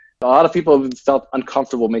A lot of people have felt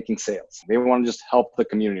uncomfortable making sales. They want to just help the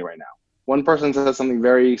community right now. One person says something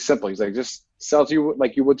very simple. He's like, just sell to you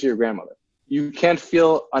like you would to your grandmother. You can't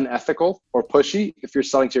feel unethical or pushy if you're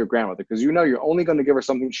selling to your grandmother, because you know you're only going to give her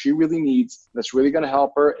something she really needs, that's really going to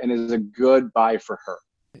help her and is a good buy for her.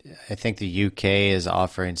 I think the UK is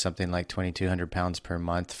offering something like £2,200 per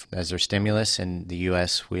month as their stimulus. In the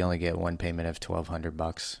US, we only get one payment of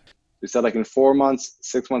 $1,200. They said like in 4 months,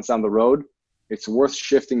 6 months down the road, it's worth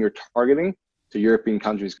shifting your targeting to European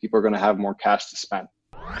countries. People are going to have more cash to spend.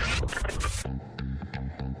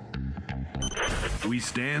 We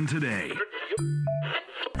stand today.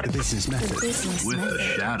 The Business Method. The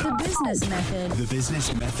Shadow. The Business Method. The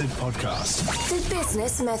Business Method Podcast. The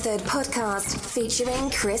Business Method Podcast featuring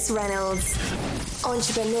Chris Reynolds.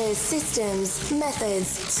 Entrepreneurs' systems,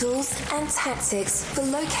 methods, tools, and tactics for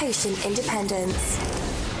location independence.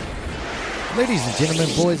 Ladies and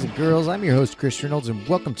gentlemen, boys and girls, I'm your host, Chris Reynolds, and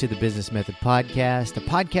welcome to the Business Method Podcast, a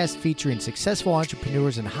podcast featuring successful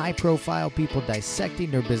entrepreneurs and high-profile people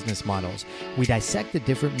dissecting their business models. We dissect the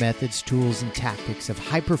different methods, tools, and tactics of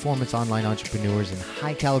high-performance online entrepreneurs and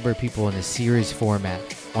high-caliber people in a series format.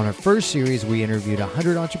 On our first series, we interviewed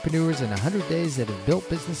 100 entrepreneurs in 100 days that have built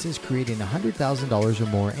businesses creating $100,000 or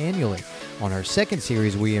more annually. On our second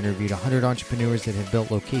series, we interviewed 100 entrepreneurs that have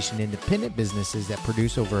built location-independent businesses that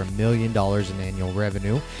produce over $1 million in annual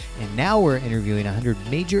revenue. And now we're interviewing 100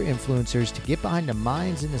 major influencers to get behind the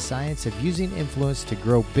minds and the science of using influence to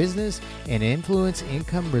grow business and influence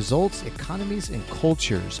income, results, economies, and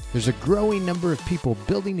cultures. There's a growing number of people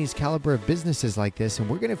building these caliber of businesses like this, and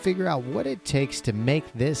we're going to figure out what it takes to make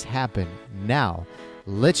this happen. Now,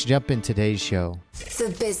 let's jump in today's show.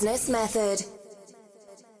 The Business Method.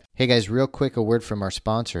 Hey guys, real quick, a word from our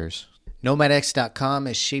sponsors. NomadX.com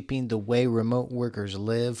is shaping the way remote workers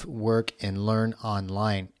live, work, and learn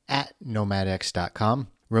online at NomadX.com.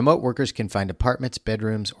 Remote workers can find apartments,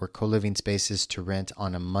 bedrooms, or co-living spaces to rent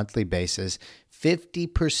on a monthly basis,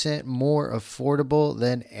 50% more affordable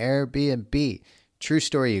than Airbnb. True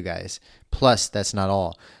story, you guys. Plus, that's not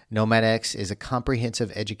all. NomadX is a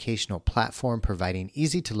comprehensive educational platform providing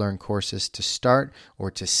easy-to-learn courses to start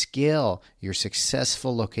or to scale your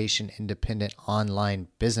successful location-independent online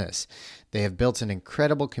business. They have built an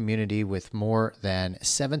incredible community with more than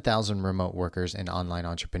 7,000 remote workers and online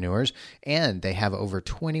entrepreneurs, and they have over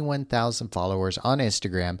 21,000 followers on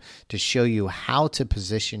Instagram to show you how to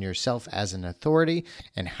position yourself as an authority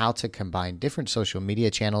and how to combine different social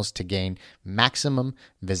media channels to gain maximum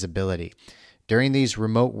visibility. During these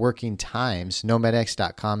remote working times,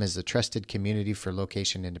 NomadX.com is the trusted community for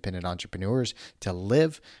location-independent entrepreneurs to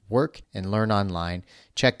live, work, and learn online.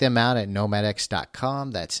 Check them out at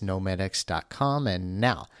NomadX.com. That's NomadX.com. And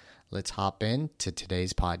now, let's hop into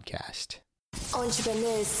today's podcast.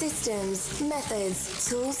 Entrepreneurs' systems, methods,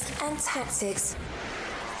 tools, and tactics.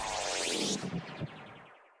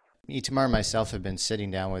 Itamar and myself have been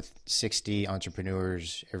sitting down with 60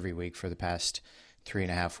 entrepreneurs every week for the past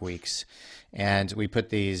 3.5 weeks. And we put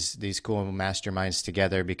these cool masterminds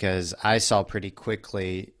together because I saw pretty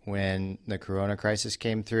quickly when the Corona crisis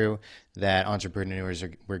came through that entrepreneurs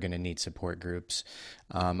were going to need support groups.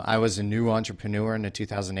 I was a new entrepreneur in the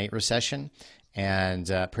 2008 recession, and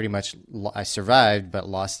pretty much I survived but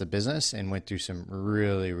lost the business and went through some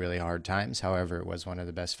really, really hard times. However, it was one of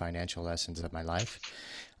the best financial lessons of my life.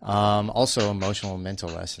 Also emotional and mental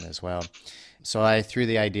lesson as well. So I threw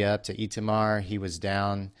the idea up to Itamar. He was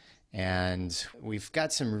down, and we've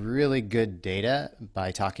got some really good data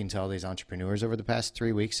by talking to all these entrepreneurs over the past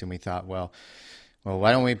 3 weeks. And we thought, well,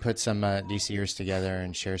 why don't we put some DCers together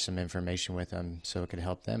and share some information with them so it could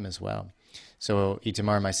help them as well. So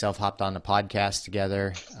Itamar and myself hopped on the podcast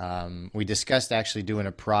together. We discussed actually doing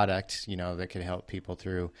a product, that could help people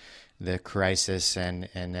through the crisis. And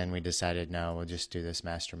then we decided, no, we'll just do this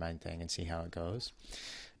mastermind thing and see how it goes.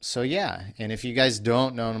 So yeah, and if you guys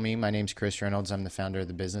don't know me, my name's Chris Reynolds. I'm the founder of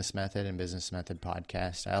the Business Method and Business Method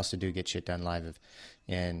Podcast. I also do Get Shit Done Live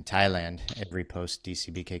in Thailand every post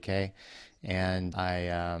DCBKK. And I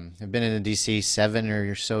have been in the DC 7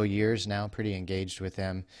 or so years now, pretty engaged with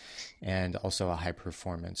them, and also a high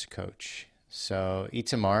performance coach. So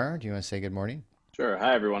Itamar, do you want to say good morning? Sure.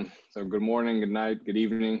 Hi, everyone. So good morning, good night, good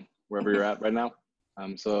evening, wherever you're at right now.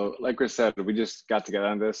 So like Chris said, we just got together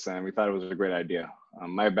on this and we thought it was a great idea.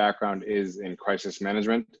 My background is in crisis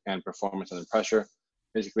management and performance under pressure.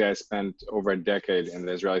 Basically, I spent over a decade in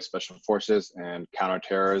the Israeli Special Forces and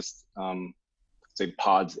counter-terrorist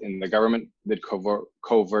pods in the government, did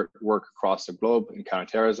covert work across the globe in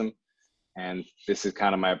counterterrorism. And this is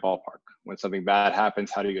kind of my ballpark. When something bad happens,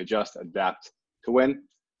 how do you adjust, adapt to win?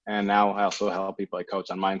 And now I also help people. I coach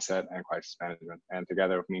on mindset and crisis management. And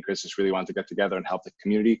together, me and Chris just really want to get together and help the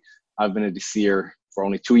community. I've been a DCer for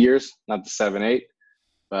only 2 years, not the 7, 8,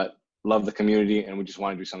 but love the community, and we just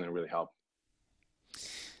want to do something to really help.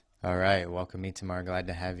 All right. Welcome, Itamar. Glad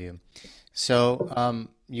to have you. So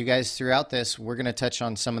you guys, throughout this, we're going to touch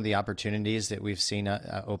on some of the opportunities that we've seen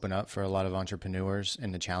open up for a lot of entrepreneurs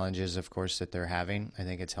and the challenges, of course, that they're having. I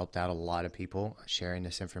think it's helped out a lot of people sharing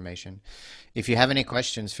this information. If you have any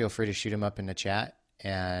questions, feel free to shoot them up in the chat,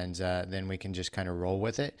 and then we can just kind of roll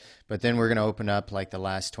with it. But then we're going to open up like the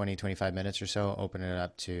last 20, 25 minutes or so, open it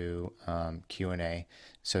up to Q&A.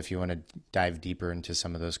 So if you want to dive deeper into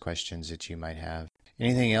some of those questions that you might have.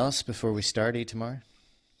 Anything else before we start, Itamar?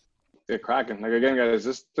 Get cracking. Like, again, guys,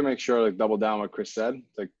 just to make sure, like, double down what Chris said,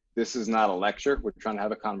 like, this is not a lecture. We're trying to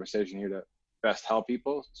have a conversation here to best help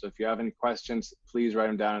people. So if you have any questions, please write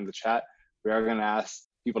them down in the chat. We are going to ask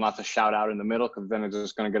people not to shout out in the middle, because then it's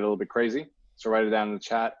just going to get a little bit crazy. So write it down in the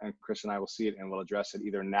chat, and Chris and I will see it, and we'll address it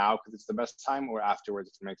either now because it's the best time, or afterwards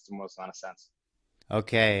if it makes the most amount of sense.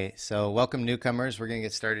 Okay, so welcome newcomers. We're going to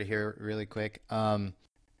get started here really quick.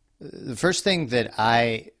 The first thing that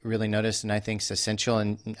I really noticed, and I think is essential,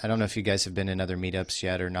 and I don't know if you guys have been in other meetups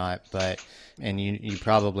yet or not, but, and you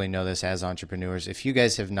probably know this as entrepreneurs, if you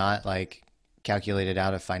guys have not like calculated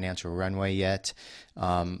out a financial runway yet,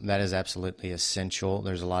 that is absolutely essential.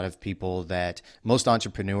 There's a lot of people that most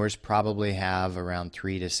entrepreneurs probably have around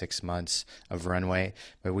 3 to 6 months of runway,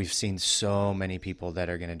 but we've seen so many people that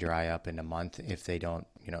are going to dry up in a month if they don't,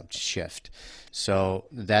 shift. So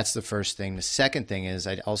that's the first thing. The second thing is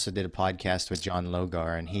I also did a podcast with John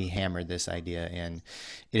Logar, and he hammered this idea in.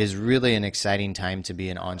 It is really an exciting time to be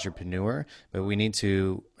an entrepreneur, but we need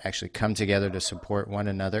to actually come together to support one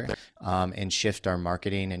another and shift our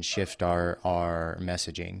marketing and shift our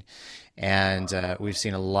messaging. And we've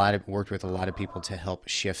seen worked with a lot of people to help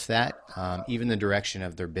shift that, even the direction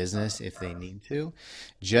of their business if they need to,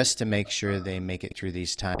 just to make sure they make it through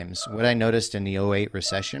these times. What I noticed in the 2008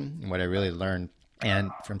 recession, what I really learned,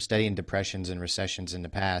 and from studying depressions and recessions in the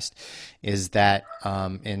past, is that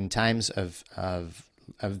in times of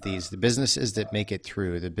these, the businesses that make it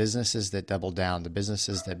through, the businesses that double down, the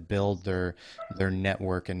businesses that build their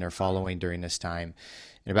network and their following during this time,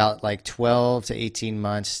 in about like 12 to 18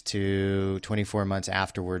 months to 24 months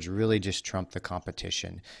afterwards, really just trump the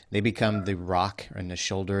competition. They become the rock and the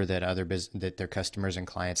shoulder that that their customers and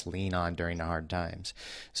clients lean on during the hard times.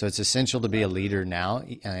 So it's essential to be a leader now,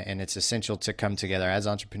 and it's essential to come together as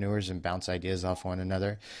entrepreneurs and bounce ideas off one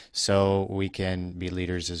another, so we can be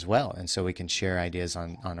leaders as well, and so we can share ideas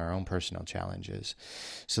on our own personal challenges.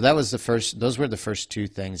 So those were the first two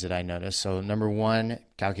things that I noticed. So number one,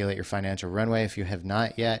 calculate your financial runway if you have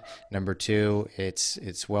not yet. Number two,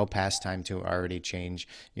 it's well past time to already change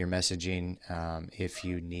your messaging if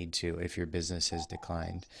you need to, if your business has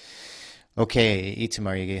declined. Okay,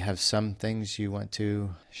 Itamar, you have some things you want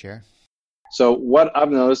to share? So what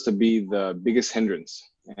I've noticed to be the biggest hindrance,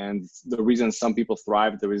 and the reason some people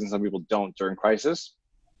thrive, the reason some people don't during crisis,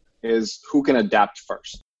 is who can adapt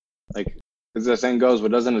first. Like, as the saying goes,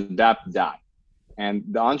 what doesn't adapt, die. And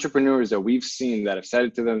the entrepreneurs that we've seen that have said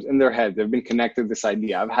it to them in their head, they've been connected to this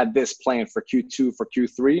idea. I've had this plan for Q2, for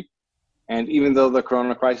Q3. And even though the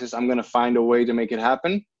corona crisis, I'm going to find a way to make it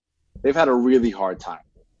happen. They've had a really hard time.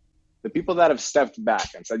 The people that have stepped back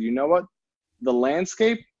and said, you know what? The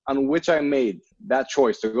landscape on which I made that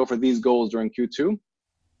choice to go for these goals during Q2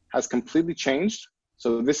 has completely changed.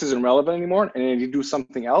 So this isn't relevant anymore. And if you do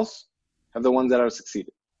something else, have the ones that have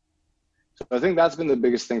succeeded. So I think that's been the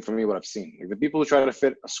biggest thing for me, what I've seen. Like, the people who try to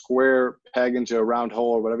fit a square peg into a round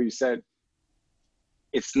hole or whatever you said,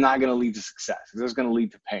 it's not going to lead to success. It's just going to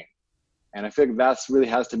lead to pain. And I think that's really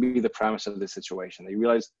has to be the premise of this situation. They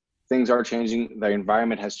realize things are changing. The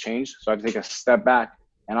environment has changed. So I have to take a step back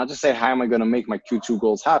and not just say, how am I going to make my Q2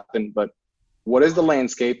 goals happen, but what is the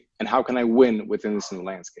landscape and how can I win within this new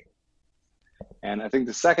landscape? And I think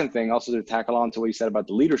the second thing, also to tackle on to what you said about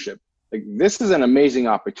the leadership, like, this is an amazing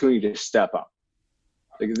opportunity to step up.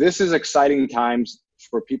 Like, this is exciting times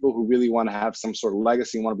for people who really want to have some sort of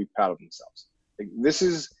legacy and want to be proud of themselves. Like, this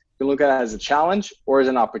is, you can look at it as a challenge or as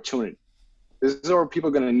an opportunity. This is where people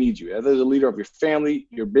are going to need you. Either as a leader of your family,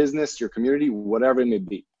 your business, your community, whatever it may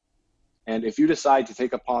be. And if you decide to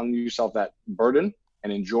take upon yourself that burden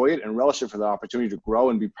and enjoy it and relish it for the opportunity to grow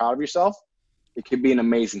and be proud of yourself, it could be an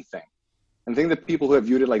amazing thing. And I think that people who have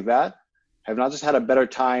viewed it like that have not just had a better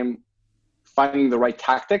time finding the right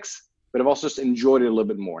tactics, but have also just enjoyed it a little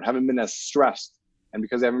bit more and haven't been as stressed. And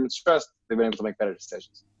because they haven't been stressed, they've been able to make better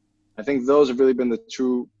decisions. I think those have really been the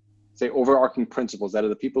true, say, overarching principles, that are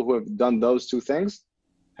the people who have done those two things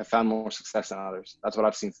have found more success than others. That's what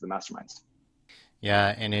I've seen through the masterminds.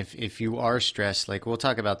 Yeah, and if you are stressed, like we'll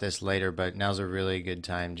talk about this later, but now's a really good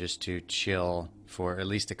time just to chill for at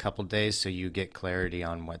least a couple days so you get clarity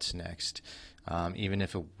on what's next. Even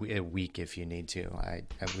if a week if you need to.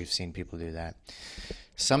 We've seen people do that.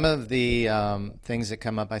 Some of the things that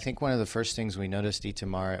come up, I think one of the first things we noticed,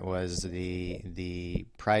 Itamar, was the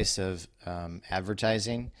price of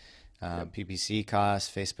advertising. PPC costs,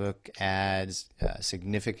 Facebook ads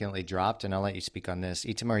significantly dropped, and I'll let you speak on this.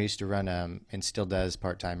 Itamar used to run, and still does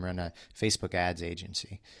part-time, run a Facebook ads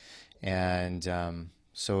agency. And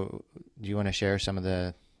so do you want to share some of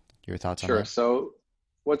your thoughts on that? Sure. So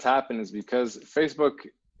what's happened is because Facebook,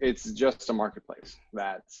 it's just a marketplace.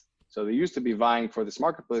 So they used to be vying for this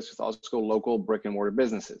marketplace with also local brick and mortar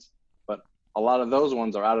businesses. But a lot of those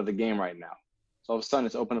ones are out of the game right now. So all of a sudden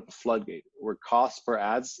it's opened up a floodgate where costs per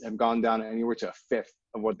ads have gone down anywhere to a fifth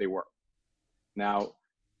of what they were. Now,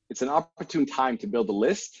 it's an opportune time to build a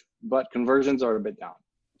list, but conversions are a bit down.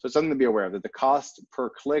 So it's something to be aware of, that the cost per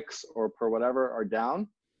clicks or per whatever are down,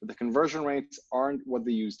 but the conversion rates aren't what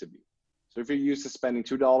they used to be. So if you're used to spending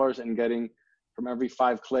 $2 and getting from every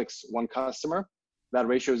 5 clicks, 1 customer, that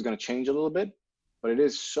ratio is going to change a little bit, but it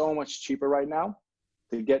is so much cheaper right now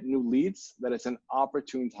to get new leads that it's an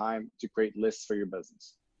opportune time to create lists for your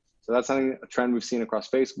business. So that's a trend we've seen across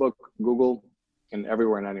Facebook, Google, and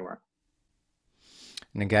everywhere and anywhere.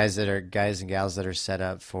 And the guys and gals that are set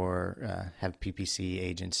up for have PPC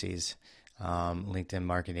agencies, LinkedIn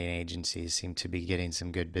marketing agencies seem to be getting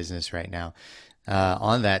some good business right now.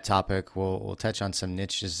 On that topic, we'll touch on some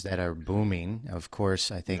niches that are booming. Of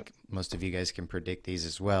course, I think most of you guys can predict these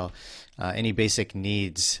as well. Any basic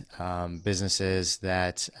needs, businesses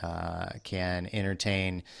that can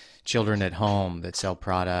entertain children at home, that sell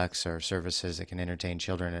products or services that can entertain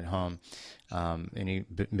children at home. Any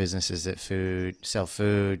businesses that sell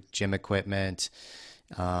food, gym equipment.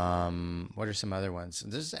 What are some other ones?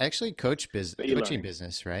 There's actually coaching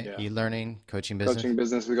business, right? Yeah. E-learning, coaching business. Coaching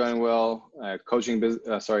business is going well.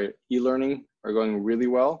 E-learning are going really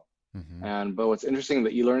well. Mm-hmm. But what's interesting in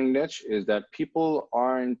the e-learning niche is that people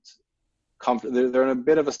aren't comfortable. They're in a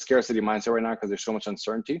bit of a scarcity mindset right now because there's so much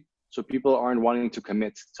uncertainty. So people aren't wanting to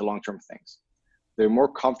commit to long-term things. They're more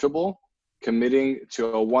comfortable committing to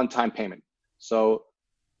a one-time payment. So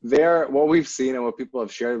what we've seen and what people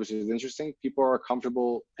have shared, which is interesting, people are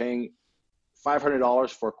comfortable paying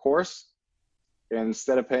 $500 for a course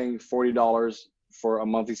instead of paying $40 for a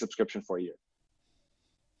monthly subscription for a year.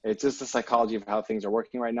 It's just the psychology of how things are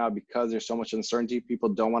working right now. Because there's so much uncertainty, people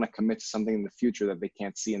don't want to commit to something in the future that they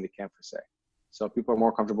can't see and they can't foresee. So people are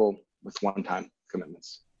more comfortable with one-time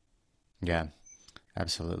commitments. Yeah,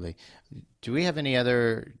 absolutely. Do you have any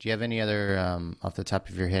other off the top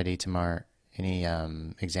of your head, Itamar, any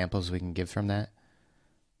examples we can give from that?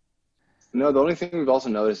 No, the only thing we've also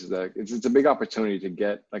noticed is that it's a big opportunity to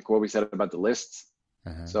get, like what we said about the lists.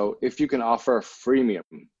 Uh-huh. So if you can offer a freemium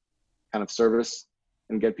kind of service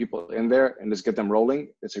and get people in there and just get them rolling,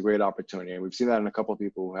 it's a great opportunity. And we've seen that in a couple of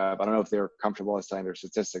people who have, I don't know if they're comfortable as telling their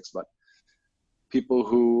statistics, but people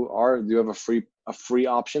who do have a free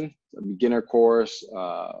option, a beginner course,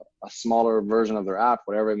 a smaller version of their app,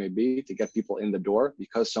 whatever it may be, to get people in the door,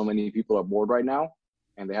 because so many people are bored right now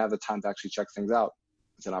and they have the time to actually check things out.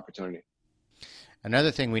 It's an opportunity.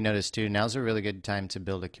 Another thing we noticed too, now's a really good time to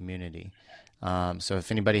build a community. So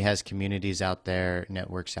if anybody has communities out there,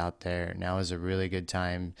 networks out there, now is a really good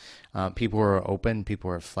time. People are open,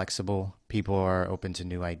 people are flexible, people are open to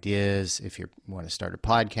new ideas. If you want to start a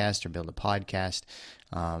podcast or build a podcast,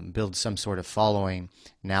 build some sort of following,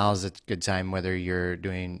 now is a good time, whether you're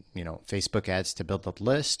doing, Facebook ads to build a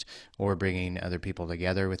list or bringing other people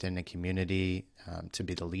together within the community to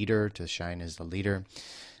be the leader, to shine as the leader.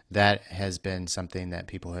 That has been something that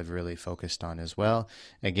people have really focused on as well.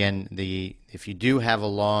 Again, if you do have a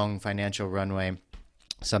long financial runway,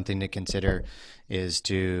 something to consider is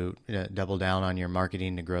to double down on your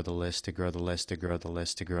marketing to grow the list, to grow the list, to grow the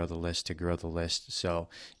list, to grow the list, to grow the list. So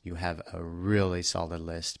you have a really solid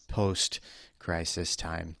list post-crisis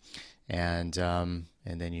time, and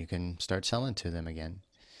then you can start selling to them again.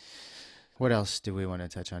 What else do we want to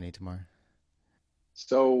touch on, Itamar?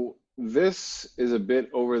 So this is a bit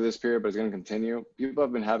over this period, but it's going to continue. People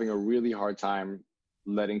have been having a really hard time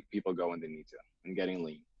letting people go when they need to and getting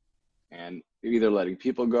lean. And either letting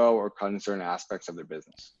people go or cutting certain aspects of their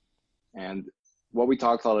business. And what we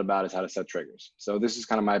talked a lot about is how to set triggers. So this is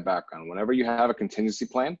kind of my background. Whenever you have a contingency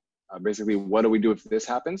plan, basically, what do we do if this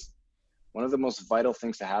happens? One of the most vital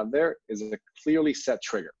things to have there is a clearly set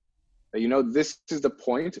trigger. That this is the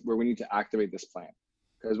point where we need to activate this plan.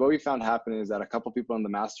 Because what we found happening is that a couple people in the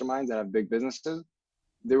masterminds that have big businesses,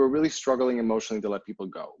 they were really struggling emotionally to let people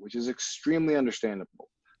go, which is extremely understandable.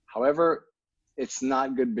 However, it's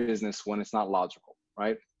not good business when it's not logical,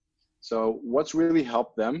 right? So what's really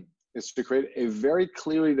helped them is to create a very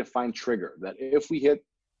clearly defined trigger that if we hit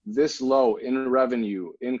this low in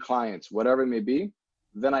revenue, in clients, whatever it may be,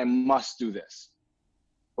 then I must do this.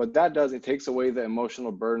 What that does, it takes away the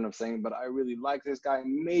emotional burden of saying, but I really like this guy,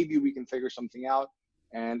 maybe we can figure something out.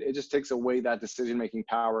 And it just takes away that decision-making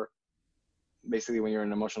power, basically when you're in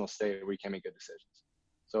an emotional state where you can't make good decisions.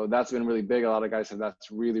 So that's been really big. A lot of guys have that's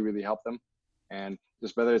really, really helped them. And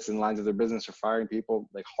just whether it's in lines of their business or firing people,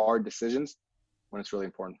 like hard decisions when it's really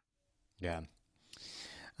important. Yeah.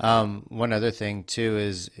 One other thing too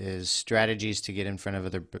is strategies to get in front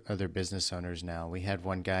of other business owners. Now we had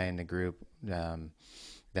one guy in the group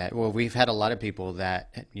we've had a lot of people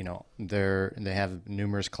that, you know, they have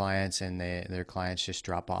numerous clients and their clients just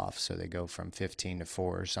drop off. So they go from 15 to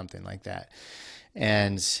 4 or something like that.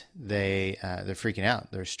 And they're freaking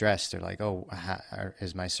out. They're stressed. They're like, oh,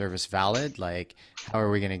 is my service valid? Like, how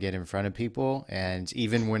are we going to get in front of people? And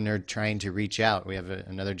even when they're trying to reach out, we have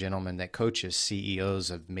another gentleman that coaches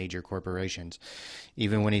CEOs of major corporations.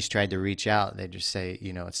 Even when he's tried to reach out, they just say,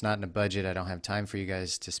 you know, it's not in the budget. I don't have time for you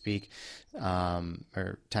guys to speak,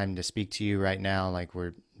 or time to speak to you right now. Like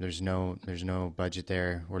there's no budget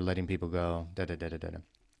there. We're letting people go. Da da da da da.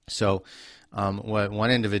 So what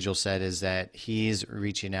one individual said is that he's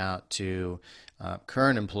reaching out to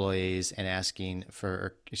current employees and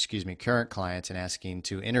current clients and asking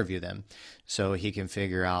to interview them so he can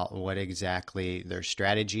figure out what exactly their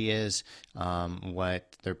strategy is,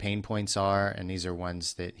 what their pain points are, and these are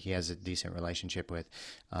ones that he has a decent relationship with,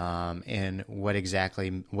 and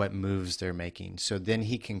what moves they're making. So then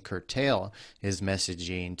he can curtail his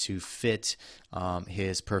messaging to fit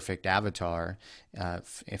his perfect avatar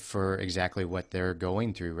for exactly what they're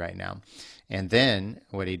going through right now. And then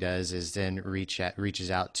what he does is then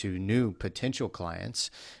reaches out to new potential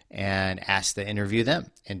clients and asks to interview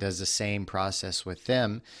them and does the same process with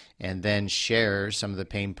them, and then shares some of the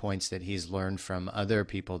pain points that he's learned from other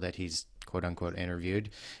people that he's quote unquote interviewed,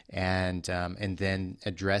 and then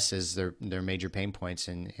addresses their major pain points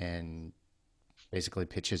and basically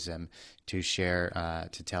pitches them to share,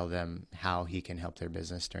 to tell them how he can help their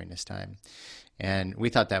business during this time. And we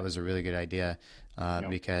thought that was a really good idea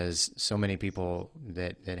because so many people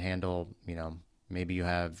that handle, you know, maybe you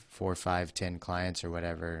have 4, 5, 10 clients or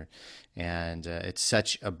whatever, and it's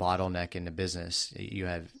such a bottleneck in the business. You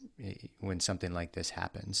have when something like this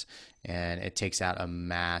happens, and it takes out a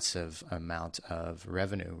massive amount of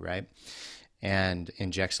revenue, right? And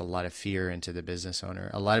injects a lot of fear into the business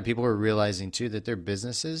owner. A lot of people are realizing too that their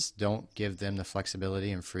businesses don't give them the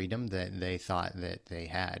flexibility and freedom that they thought that they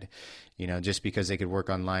had. You know, just because they could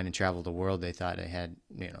work online and travel the world, they thought they had,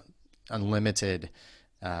 you know, unlimited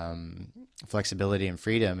flexibility and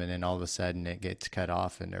freedom, and then all of a sudden it gets cut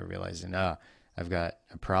off, and they're realizing, I've got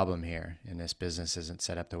a problem here, and this business isn't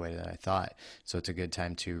set up the way that I thought. So it's a good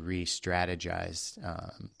time to re-strategize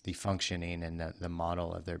the functioning and the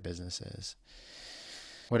model of their businesses.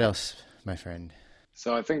 What else, my friend?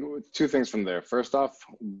 So I think 2 things from there. First off,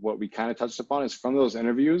 what we kind of touched upon is from those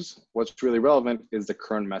interviews, what's really relevant is the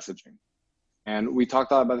current messaging. And we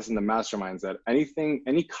talked a lot about this in the masterminds, that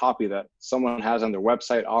any copy that someone has on their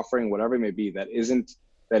website, offering whatever it may be, that isn't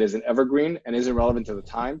evergreen and isn't relevant to the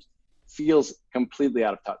times, feels completely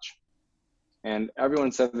out of touch. And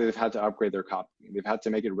everyone said that they've had to upgrade their copy. They've had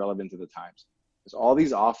to make it relevant to the times. Because all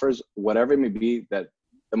these offers, whatever it may be, that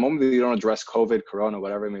the moment that you don't address COVID, Corona,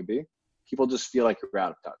 whatever it may be, people just feel like you're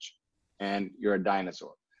out of touch and you're a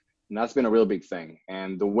dinosaur. And that's been a real big thing.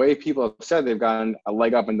 And the way people have said they've gotten a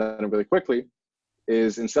leg up and done it really quickly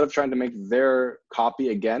is, instead of trying to make their copy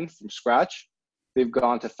again from scratch, they've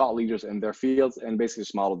gone to thought leaders in their fields and basically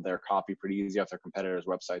just modeled their copy pretty easy off their competitors'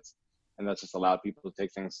 websites. And that's just allowed people to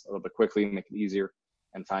take things a little bit quickly, make it easier,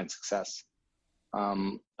 and find success.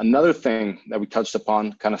 Another thing that we touched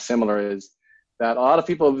upon, kind of similar, is that a lot of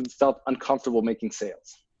people have felt uncomfortable making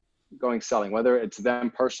sales, selling, whether it's them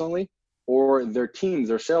personally or their teams,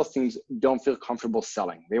 their sales teams don't feel comfortable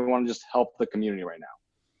selling. They want to just help the community right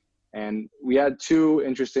now. And we had 2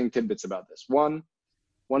 interesting tidbits about this. One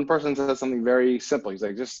person said something very simple. He's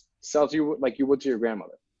like, just sell to you like you would to your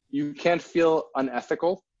grandmother. You can't feel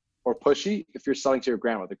unethical or pushy if you're selling to your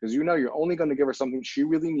grandmother, because you know you're only going to give her something she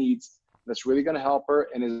really needs, that's really going to help her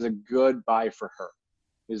and is a good buy for her.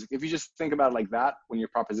 If you just think about it like that, when you're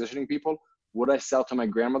propositioning people, would I sell to my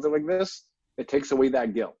grandmother like this? It takes away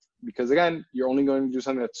that guilt, because again, you're only going to do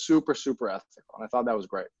something that's super, super ethical. And I thought that was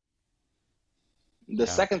great. The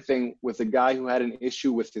second thing, with the guy who had an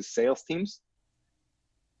issue with his sales teams,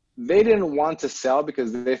 they didn't want to sell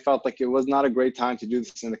because they felt like it was not a great time to do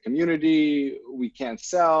this in the community. We can't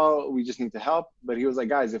sell. We just need to help. But he was like,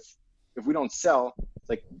 guys, if we don't sell, it's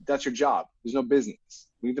like, that's your job. There's no business.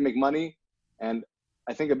 We need to make money. And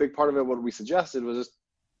I think a big part of it, what we suggested was just,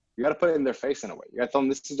 you got to put it in their face in a way. You got to tell them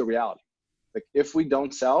this is the reality. Like, if we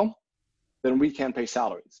don't sell, then we can't pay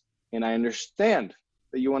salaries. And I understand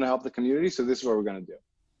that you want to help the community. So this is what we're going to do.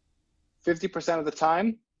 50% of the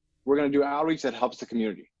time, we're going to do outreach that helps the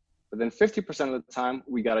community. But then 50% of the time,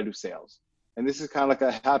 we got to do sales. And this is kind of like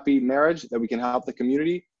a happy marriage that we can help the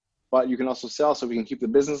community, but you can also sell so we can keep the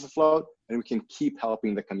business afloat, and we can keep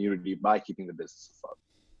helping the community by keeping the business afloat.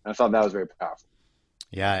 And I thought that was very powerful.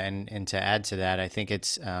 Yeah. And to add to that, I think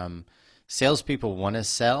it's salespeople want to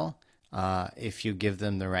sell if you give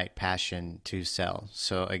them the right passion to sell.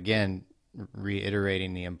 So again,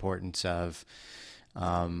 reiterating the importance of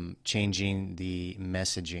changing the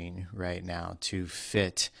messaging right now to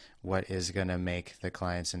fit what is going to make the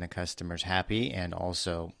clients and the customers happy, and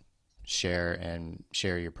also share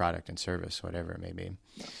your product and service, whatever it may be.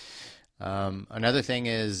 Another thing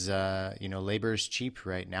is, labor is cheap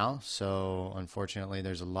right now. So unfortunately,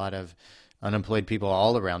 there's a lot of unemployed people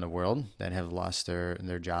all around the world that have lost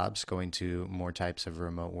their jobs, going to more types of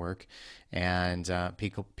remote work. And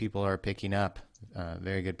people are picking up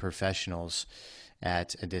very good professionals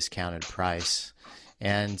at a discounted price.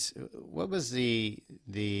 And what was the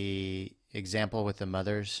example with the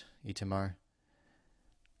mothers, Itamar?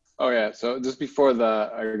 Oh yeah. So just before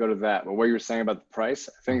I go to that, but what you were saying about the price,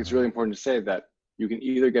 I think it's really important to say that you can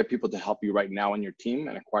either get people to help you right now on your team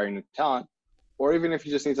and acquire new talent, or even if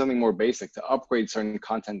you just need something more basic to upgrade certain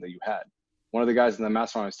content that you had. One of the guys in the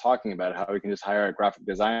mastermind was talking about how we can just hire a graphic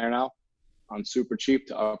designer now on super cheap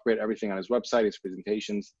to upgrade everything on his website, his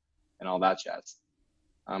presentations, and all that jazz.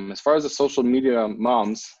 As far as the social media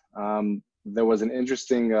moms, there was an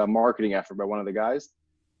interesting marketing effort by one of the guys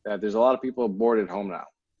that there's a lot of people bored at home now.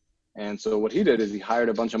 And so what he did is he hired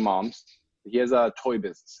a bunch of moms. He has a toy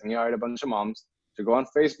business, and he hired a bunch of moms to go on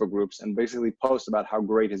Facebook groups and basically post about how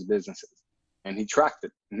great his business is. And he tracked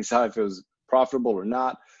it, and he saw if it was profitable or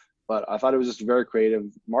not. But I thought it was just very creative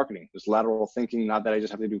marketing, just lateral thinking, not that I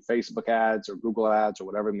just have to do Facebook ads or Google ads or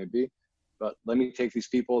whatever it may be, but let me take these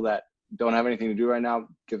people that don't have anything to do right now,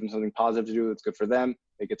 give them something positive to do that's good for them.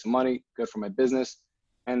 They get some money, good for my business.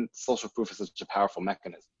 And social proof is such a powerful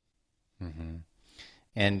mechanism. Mm-hmm.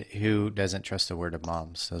 And who doesn't trust the word of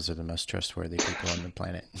moms? Those are the most trustworthy people on the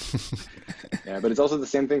planet. Yeah, but it's also the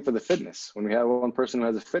same thing for the fitness. When we have one person who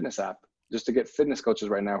has a fitness app, just to get fitness coaches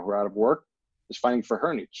right now who are out of work, just finding for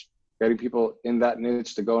her niche, getting people in that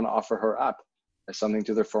niche to go and offer her app as something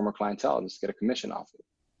to their former clientele and just get a commission off it.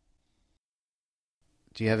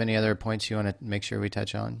 Do you have any other points you want to make sure we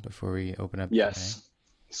touch on before we open up? Yes.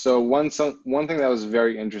 So one thing that was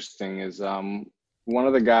very interesting is one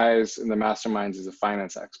of the guys in the masterminds is a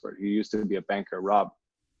finance expert. He used to be a banker, Rob.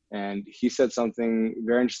 And he said something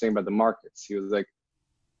very interesting about the markets. He was like,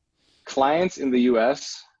 clients in the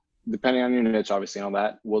US, depending on your niche, obviously, and all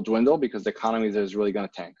that, will dwindle because the economy is really going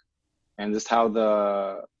to tank. And just how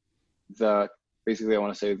basically I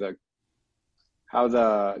want to say how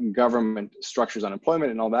the government structures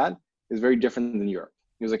unemployment and all that is very different than Europe.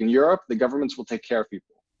 He was like, in Europe, the governments will take care of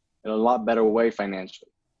people in a lot better way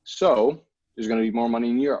financially. So there's going to be more money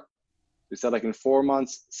in Europe. He said, like, in 4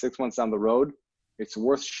 months, 6 months down the road, it's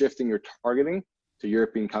worth shifting your targeting to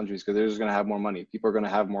European countries because they're just going to have more money. People are going to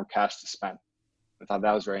have more cash to spend. I thought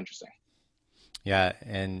that was very interesting. Yeah,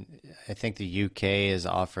 and I think the UK is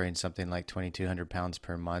offering something like £2,200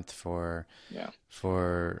 per month for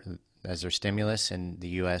as their stimulus. In the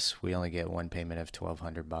US, we only get one payment of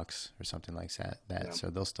 $1,200 or something like that. Yeah. So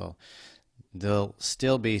there'll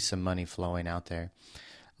still be some money flowing out there.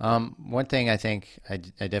 One thing I think I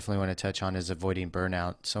definitely want to touch on is avoiding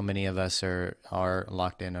burnout. So many of us are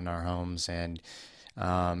locked in our homes, and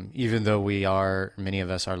even though many of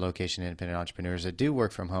us are location independent entrepreneurs that do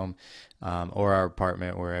work from home or our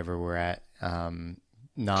apartment, wherever we're at,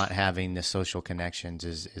 not having the social connections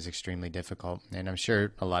is extremely difficult. And I'm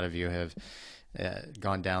sure a lot of you have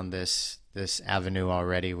gone down this avenue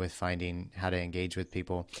already with finding how to engage with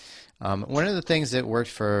people. One of the things that worked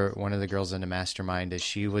for one of the girls in the mastermind is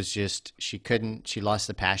she lost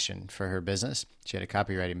the passion for her business. She had a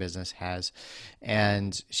copywriting business,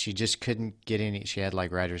 and she just couldn't get she had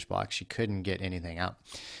like writer's block. She couldn't get anything out.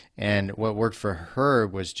 And what worked for her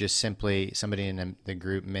was just simply somebody in the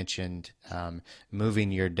group mentioned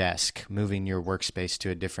moving your desk, moving your workspace to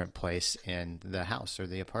a different place in the house or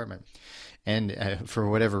the apartment. And for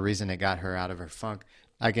whatever reason, it got her out of her funk.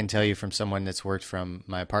 I can tell you from someone that's worked from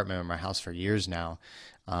my apartment or my house for years now,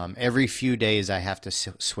 every few days I have to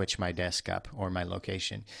switch my desk up or my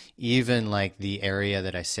location. Even like the area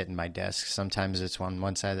that I sit in my desk. Sometimes it's on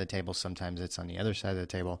one side of the table, sometimes it's on the other side of the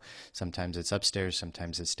table, sometimes it's upstairs,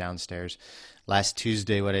 sometimes it's downstairs. Last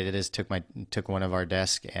Tuesday, what I did is took one of our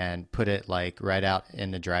desks and put it like right out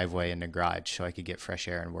in the driveway in the garage, so I could get fresh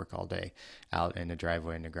air and work all day out in the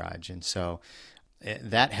driveway in the garage. And so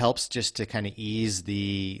that helps just to kind of ease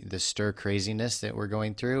the stir craziness that we're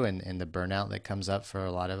going through and the burnout that comes up for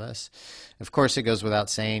a lot of us. Of course, it goes without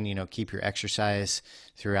saying, keep your exercise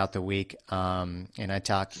throughout the week. And I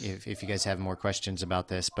talk, if you guys have more questions about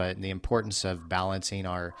this, but the importance of balancing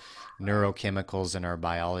our neurochemicals and our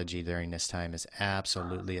biology during this time is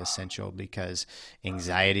absolutely essential, because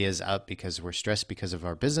anxiety is up because we're stressed because of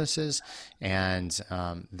our businesses, and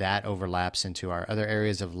that overlaps into our other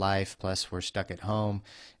areas of life. Plus, we're stuck at home,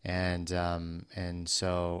 and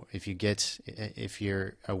so if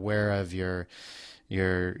you're aware of your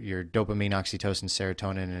dopamine, oxytocin,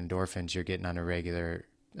 serotonin, and endorphins you're getting on a regular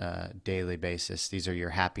daily basis, these are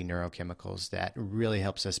your happy neurochemicals that really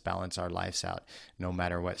helps us balance our lives out no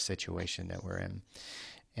matter what situation that we're in.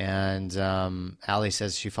 And Allie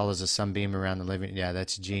says she follows a sunbeam around the living. Yeah,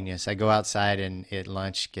 that's genius. I go outside and at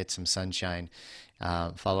lunch get some sunshine.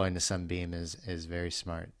 Following the sunbeam is very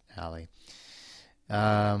smart, Allie.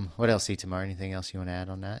 What else, Itamar? Anything else you want to add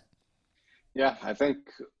on that? Yeah, I think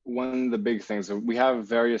one of the big things, we have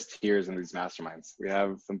various tiers in these masterminds. We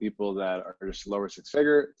have some people that are just lower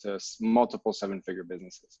six-figure to multiple seven-figure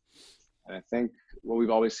businesses. And I think what we've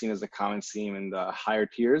always seen as a common theme in the higher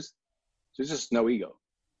tiers, there's just no ego.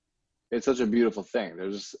 It's such a beautiful thing.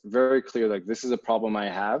 They're just very clear, like, this is a problem I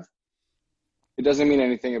have. It doesn't mean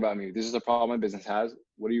anything about me. This is a problem my business has.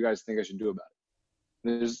 What do you guys think I should do about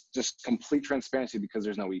it? There's just complete transparency because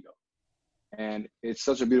there's no ego. And it's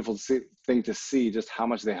such a beautiful thing to see just how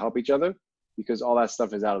much they help each other, because all that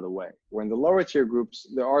stuff is out of the way. Where in the lower tier groups,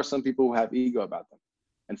 there are some people who have ego about them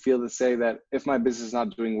and feel to say that if my business is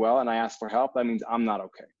not doing well and I ask for help, that means I'm not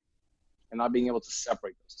okay. And not being able to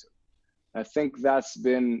separate those two. And I think that's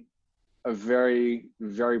been a very,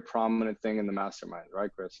 very prominent thing in the mastermind, right,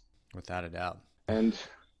 Chris? Without a doubt. And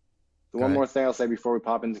the one more thing I'll say before we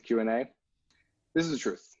pop into Q&A, this is the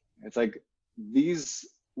truth. It's like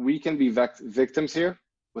we can be victims here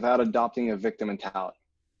without adopting a victim mentality.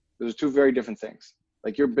 Those are two very different things.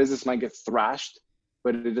 Like, your business might get thrashed,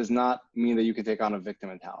 but it does not mean that you can take on a victim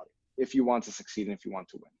mentality if you want to succeed and if you want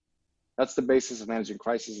to win. That's the basis of managing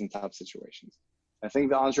crisis in tough situations. I think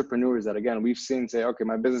the entrepreneurs that, again, we've seen say, okay,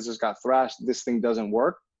 my business just got thrashed, this thing doesn't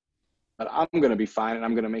work, but I'm going to be fine and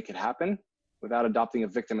I'm going to make it happen, without adopting a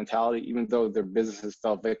victim mentality, even though their businesses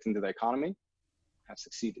fell victim to the economy, have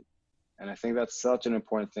succeeded. And I think that's such an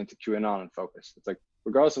important thing to cue in on and focus. It's like,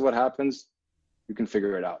 regardless of what happens, you can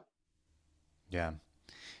figure it out. Yeah.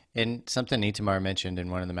 And something Itamar mentioned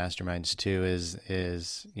in one of the masterminds too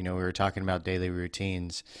is, we were talking about daily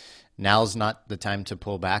routines. Now's not the time to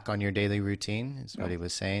pull back on your daily routine, is what he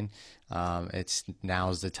was saying.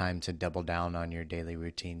 Now's the time to double down on your daily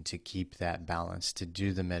routine, to keep that balance, to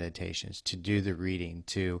do the meditations, to do the reading,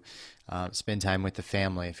 to spend time with the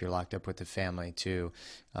family if you're locked up with the family, to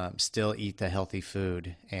still eat the healthy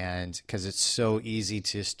food. And because it's so easy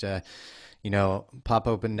to just pop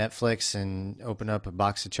open Netflix and open up a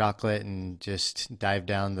box of chocolate and just dive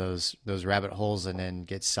down those rabbit holes and then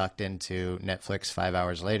get sucked into Netflix 5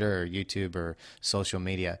 hours later, or YouTube or social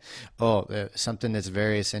media. Something that's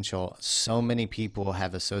very essential. So many people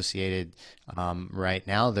have associated right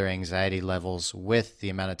now their anxiety levels with the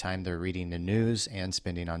amount of time they're reading the news and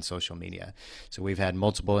spending on social media. So we've had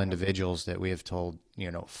multiple individuals that we have told,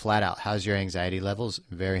 flat out, how's your anxiety levels?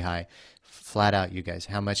 Very high. Flat out, you guys,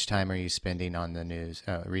 how much time are you spending on the news,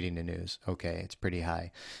 reading the news? Okay, it's pretty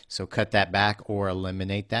high. So cut that back or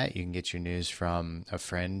eliminate that. You can get your news from a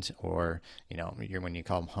friend, or, when you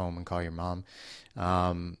call home and call your mom.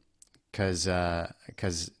 Because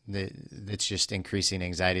it's just increasing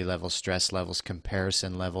anxiety levels, stress levels,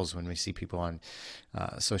 comparison levels when we see people on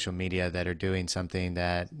social media that are doing something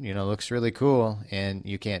that looks really cool, and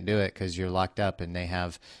you can't do it because you're locked up and they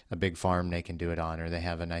have a big farm they can do it on, or they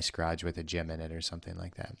have a nice garage with a gym in it or something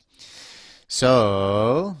like that.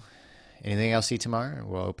 So anything else, Itamar?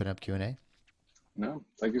 We'll open up Q&A. No,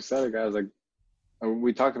 like you said, guys, like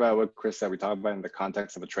we talked about what Chris said. We talked about in the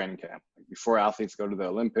context of a training camp. Like, before athletes go to the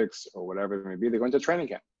Olympics or whatever it may be, they go into training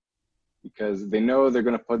camp because they know they're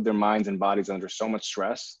going to put their minds and bodies under so much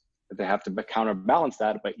stress that they have to counterbalance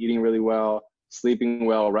that by eating really well, sleeping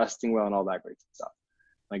well, resting well, and all that great stuff.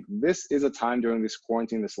 Like, this is a time during this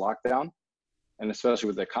quarantine, this lockdown, and especially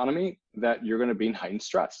with the economy, that you're going to be in heightened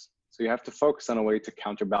stress. So you have to focus on a way to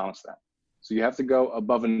counterbalance that. So you have to go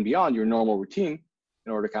above and beyond your normal routine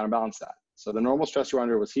in order to counterbalance that. So the normal stress you're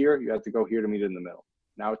under was here. You have to go here to meet it in the middle.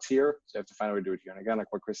 Now it's here, so you have to find a way to do it here. And again,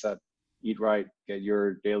 like what Chris said, eat right, get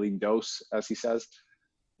your daily dose, as he says,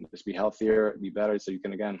 and just be healthier, be better, so you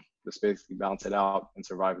can, again, just basically balance it out and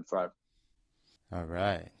survive and thrive. All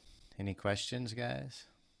right. Any questions, guys?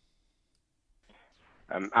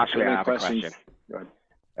 Actually, I have questions? a question.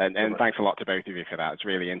 And thanks a lot to both of you for that. It's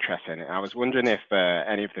really interesting. I was wondering if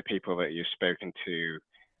any of the people that you've spoken to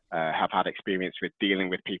have had experience with dealing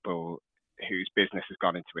with people whose business has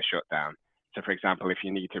gone into a shutdown. So, for example, if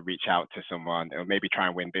you need to reach out to someone or maybe try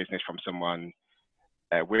and win business from someone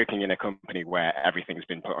working in a company where everything's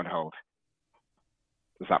been put on hold.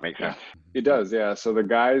 Does that make sense? Yeah, it does, yeah. So the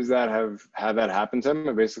guys that have had that happen to them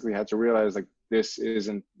have basically had to realize, like, this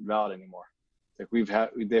isn't valid anymore. Like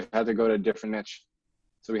they've had to go to a different niche.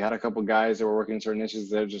 So we had a couple guys that were working in certain niches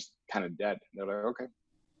that are just kind of dead. They're like, okay,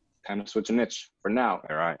 kind of switch a niche for now.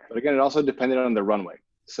 All right. But again, it also depended on the runway.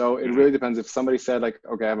 So it really depends. If somebody said, like,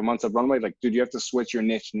 okay, I have a month of runway, like, dude, you have to switch your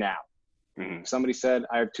niche now. If somebody said,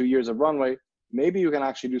 I have 2 years of runway, maybe you can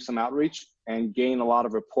actually do some outreach and gain a lot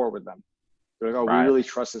of rapport with them. They're like, oh, we really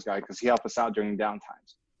trust this guy because he helped us out during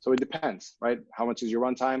downtimes. So it depends, right? How much is your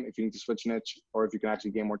runtime, if you need to switch niche, or if you can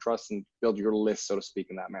actually gain more trust and build your list, so to speak,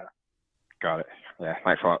 in that manner. Got it. Yeah,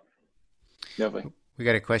 thanks a lot. Definitely. We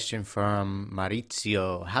got a question from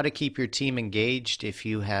Maurizio. How to keep your team engaged if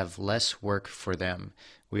you have less work for them?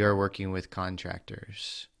 We are working with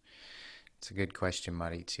contractors. It's a good question,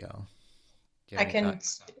 Maurizio.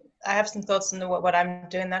 I have some thoughts on what I'm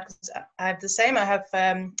doing there, because I have the same. I have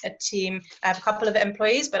a team. I have a couple of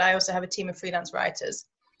employees, but I also have a team of freelance writers.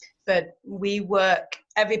 But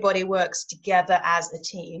everybody works together as a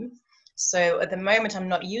team. So at the moment, I'm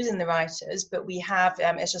not using the writers, but we have,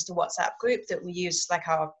 it's just a WhatsApp group that we use like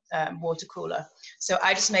our water cooler. So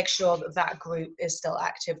I just make sure that group is still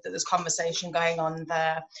active, that there's conversation going on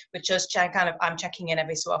there, but just I'm checking in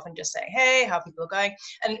every so often, just saying, hey, how people are going.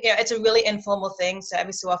 And it's a really informal thing. So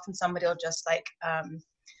every so often somebody will just like, I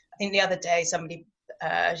think the other day somebody,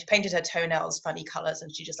 she painted her toenails funny colors,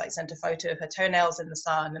 and she just like sent a photo of her toenails in the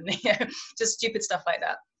sun, and just stupid stuff like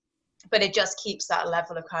that. But it just keeps that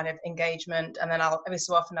level of kind of engagement. And then every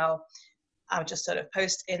so often I'll just sort of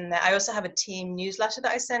post in there. I also have a team newsletter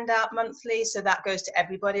that I send out monthly. So that goes to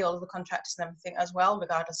everybody, all of the contractors and everything as well,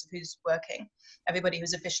 regardless of who's working, everybody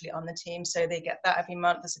who's officially on the team. So they get that every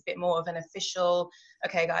month. There's a bit more of an official,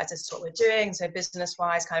 okay, guys, this is what we're doing. So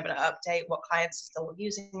business-wise, kind of an update, what clients are still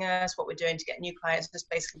using us, what we're doing to get new clients, just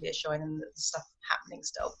basically assuring them that the stuff happening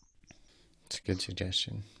still. It's a good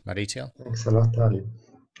suggestion. Maurizio? Thanks a lot, Ali.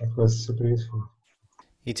 That was super useful.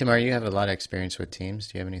 Itamar, you have a lot of experience with teams.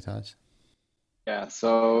 Do you have any thoughts? Yeah,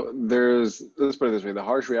 so let's put it this way. The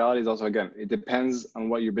harsh reality is also, again, it depends on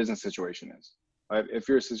what your business situation is. Right? If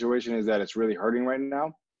your situation is that it's really hurting right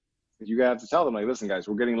now, you have to tell them, like, listen, guys,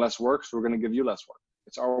 we're getting less work, so we're going to give you less work.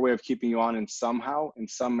 It's our way of keeping you on in some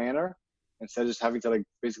manner, instead of just having to like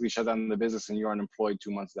basically shut down the business and you're unemployed 2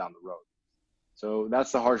 months down the road. So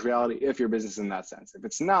that's the harsh reality if your business is in that sense. If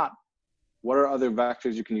it's not, what are other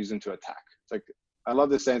vectors you can use them to attack? It's like, I love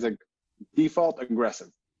this saying, it's like default aggressive.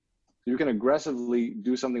 So you can aggressively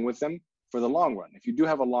do something with them for the long run. If you do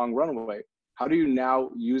have a long runway, how do you now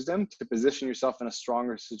use them to position yourself in a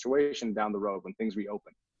stronger situation down the road when things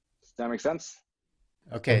reopen? Does that make sense?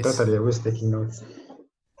 Okay. Totally, I was taking notes.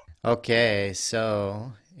 Okay,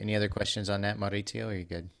 so any other questions on that, Maurizio? Are you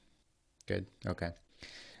good? Good, okay.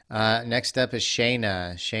 Next up is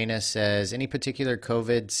Shayna. Shayna says, any particular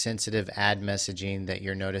COVID-sensitive ad messaging that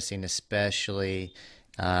you're noticing, especially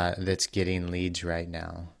that's getting leads right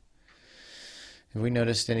now? Have we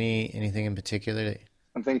noticed anything in particular?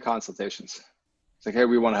 I think consultations. It's like, hey,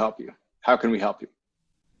 we want to help you. How can we help you?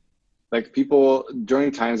 Like, people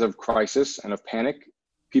during times of crisis and of panic,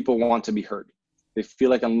 people want to be heard. They feel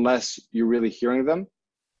like unless you're really hearing them,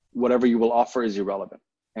 whatever you will offer is irrelevant.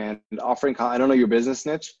 And offering, I don't know your business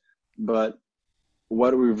niche, but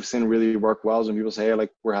what we've seen really work well is when people say, hey,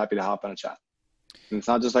 like, we're happy to hop on a chat. And it's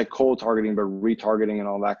not just like cold targeting, but retargeting and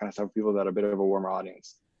all that kind of stuff. People that are a bit of a warmer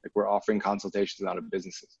audience. Like, we're offering consultations out of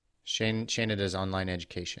businesses. Shayna does online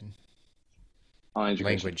education. Online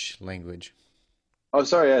education. Language. Oh,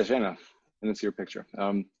 sorry. Yeah, Shayna. I didn't see your picture.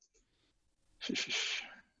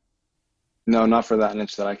 No, not for that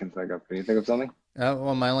niche that I can think of. Can you think of something?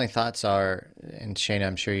 Well, my only thoughts are, and Shayna,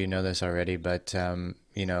 I'm sure you know this already, but, learn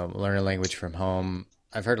a language from home.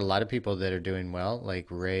 I've heard a lot of people that are doing well, like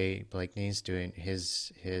Ray Blakeney's doing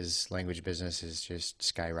his language business is just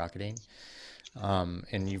skyrocketing.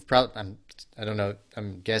 And you've probably, I don't know,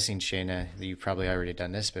 I'm guessing, Shayna, that you've probably already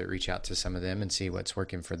done this, but reach out to some of them and see what's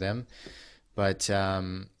working for them. But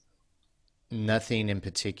nothing in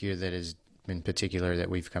particular that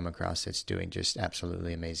we've come across that's doing just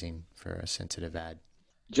absolutely amazing for a sensitive ad.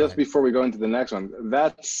 Just before we go into the next one,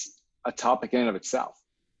 that's a topic in and of itself.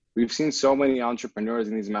 We've seen so many entrepreneurs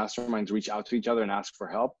in these masterminds reach out to each other and ask for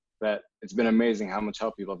help that it's been amazing how much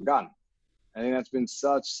help people have gotten. I think that's been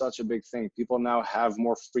such a big thing. People now have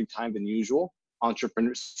more free time than usual.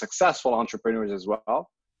 Entrepreneurs, successful entrepreneurs as well,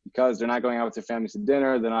 because they're not going out with their families to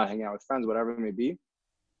dinner, they're not hanging out with friends, whatever it may be.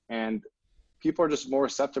 And people are just more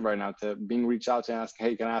receptive right now to being reached out to and ask,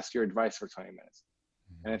 hey, can I ask your advice for 20 minutes?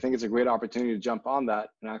 And I think it's a great opportunity to jump on that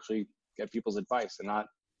and actually get people's advice and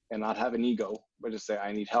not have an ego, but just say,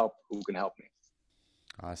 I need help. Who can help me?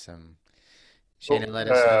 Awesome. Shayna, let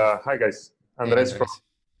us know. Hi, guys. Hey, Andres from,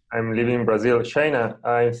 I'm living in Brazil. Shayna,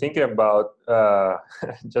 I'm thinking about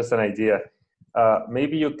just an idea.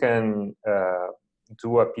 Maybe you can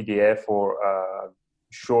do a PDF or a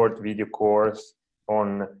short video course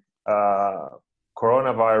on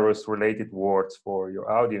coronavirus related words for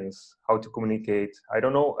your audience, how to communicate. I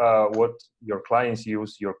don't know what your clients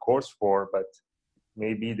use your course for, but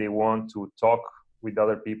maybe they want to talk with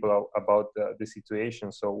other people about the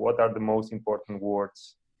situation. So what are the most important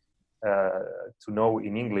words to know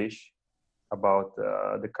in English about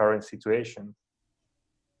the current situation?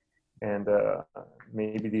 And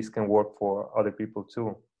maybe this can work for other people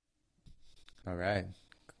too. All right.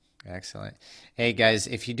 Excellent. Hey guys,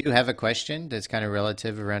 if you do have a question that's kind of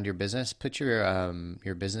relative around your business, put your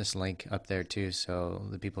business link up there too, so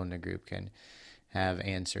the people in the group can have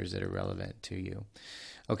answers that are relevant to you.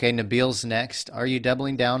 Okay, Nabil's next. Are you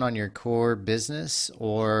doubling down on your core business,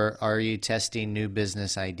 or are you testing new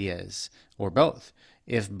business ideas, or both?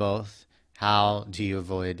 If both, how do you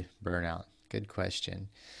avoid burnout? Good question.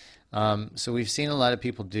 So we've seen a lot of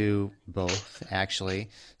people do both, actually.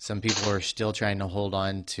 Some people are still trying to hold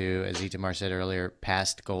on to, as Itamar said earlier,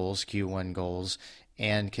 past goals, Q1 goals,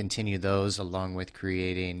 and continue those along with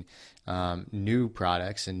creating new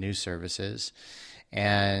products and new services.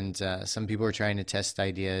 And some people are trying to test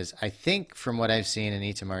ideas. I think from what I've seen, and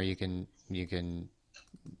Itamar, you can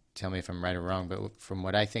tell me if I'm right or wrong, but from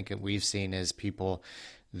what I think that we've seen is people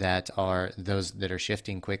that are those that are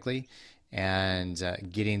shifting quickly and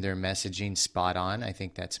getting their messaging spot on. I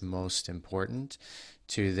think that's most important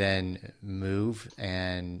to then move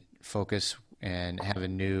and focus and have a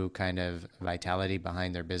new kind of vitality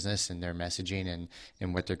behind their business and their messaging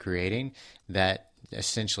and what they're creating that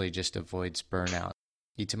essentially just avoids burnout.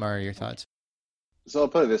 Itamar, your thoughts? So I'll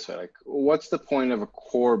put it this way, like, what's the point of a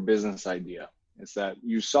core business idea? It's that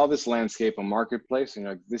you saw this landscape, a marketplace, and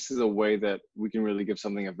you're like, this is a way that we can really give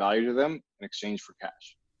something of value to them in exchange for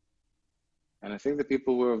cash. And I think the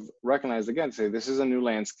people who have recognized, again, say, this is a new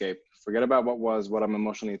landscape. Forget about what I'm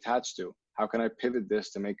emotionally attached to. How can I pivot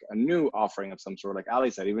this to make a new offering of some sort? Like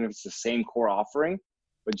Ali said, even if it's the same core offering,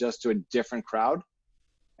 but just to a different crowd,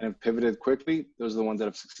 and have pivoted quickly, those are the ones that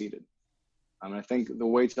have succeeded. I think the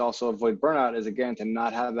way to also avoid burnout is, again, to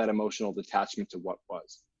not have that emotional detachment to what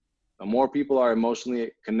was. The more people are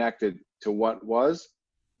emotionally connected to what was,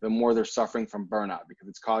 the more they're suffering from burnout because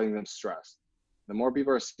it's causing them stress. The more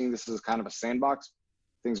people are seeing this as kind of a sandbox,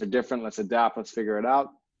 things are different, let's adapt, let's figure it out,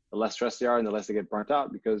 the less stressed they are and the less they get burnt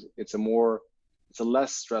out because it's a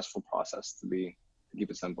less stressful process to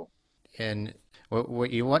keep it simple. And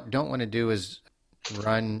what you don't want to do is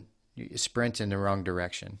sprint in the wrong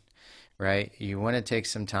direction, right? You want to take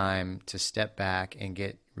some time to step back and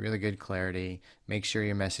get really good clarity, make sure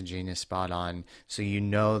your messaging is spot on, so you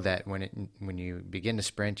know that when you begin to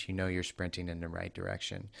sprint, you know you're sprinting in the right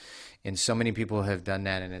direction. And so many people have done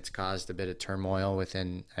that, and it's caused a bit of turmoil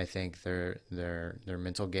within, I think, their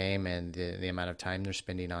mental game and the amount of time they're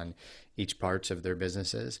spending on each parts of their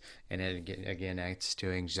businesses, and it again adds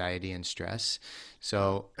to anxiety and stress.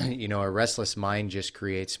 So, a restless mind just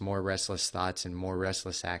creates more restless thoughts and more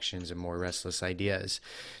restless actions and more restless ideas.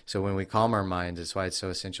 So when we calm our minds, that's why it's so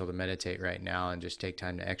essential to meditate right now and just take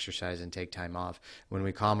time to exercise and take time off. When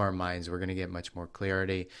we calm our minds, we're going to get much more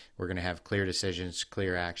clarity. We're going to have clear decisions,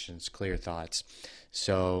 clear actions, clear thoughts.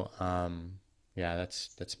 So,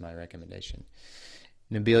 that's my recommendation.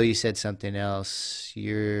 Nabil, you said something else.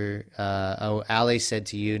 Ali said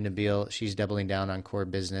to you, Nabil, she's doubling down on core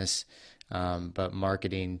business, but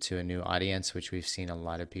marketing to a new audience, which we've seen a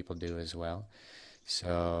lot of people do as well.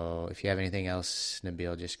 So if you have anything else,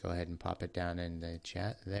 Nabil, just go ahead and pop it down in the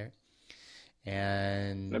chat there.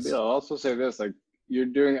 And Nabil, I'll also say this, I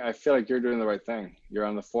feel like you're doing the right thing. You're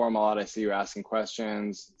on the forum a lot. I see you asking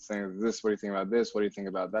questions, saying this, what do you think about this? What do you think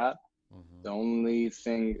about that? The only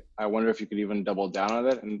thing I wonder if you could even double down on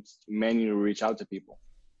it and manually reach out to people.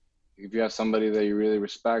 If you have somebody that you really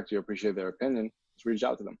respect, you appreciate their opinion, just reach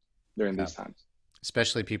out to them during these times.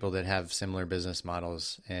 Especially people that have similar business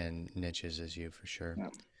models and niches as you, for sure. Yeah.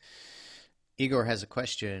 Igor has a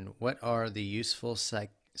question. What are the useful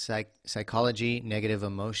psychology, negative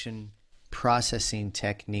emotion processing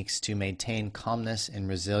techniques to maintain calmness and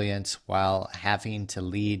resilience while having to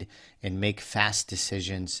lead and make fast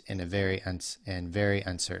decisions in a very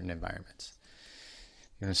uncertain environments?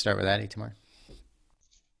 You want to start with that, Itamar?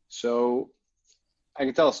 So I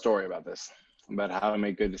can tell a story about this, about how to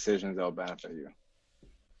make good decisions that will benefit you.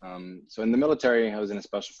 So in the military, I was in the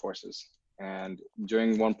special forces. And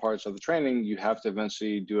during one part of the training, you have to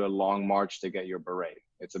eventually do a long march to get your beret.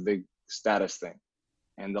 It's a big status thing.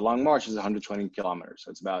 And the long march is 120 kilometers.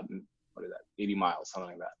 So it's about, 80 miles, something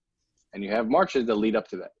like that. And you have marches that lead up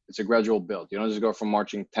to that. It's a gradual build. You don't just go from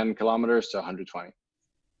marching 10 kilometers to 120.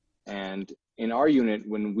 And in our unit,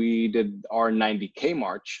 when we did our 90K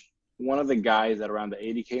march, one of the guys at around the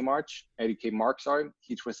 80K mark,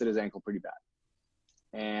 he twisted his ankle pretty bad.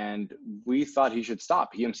 And we thought he should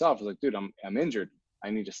stop. He himself was like, dude, I'm injured. I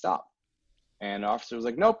need to stop. And the officer was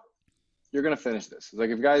like, nope, you're going to finish this. It's like,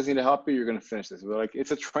 if guys need to help you, you're going to finish this. We're like,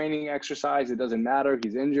 it's a training exercise. It doesn't matter.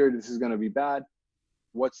 He's injured. This is going to be bad.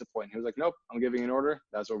 What's the point? He was like, nope, I'm giving an order.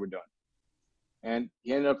 That's what we're doing. And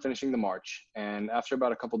he ended up finishing the march. And after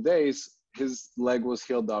about a couple of days, his leg was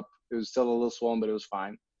healed up. It was still a little swollen, but it was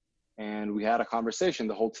fine. And we had a conversation,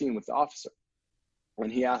 the whole team, with the officer. When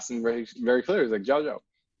he asked him very, very clearly, he's like, Jojo,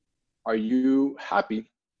 are you happy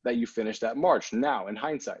that you finished that march now in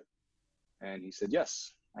hindsight? And he said,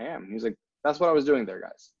 yes, I am. He was like, that's what I was doing there,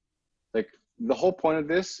 guys. Like, the whole point of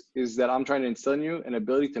this is that I'm trying to instill in you an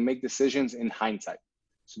ability to make decisions in hindsight.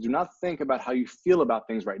 So do not think about how you feel about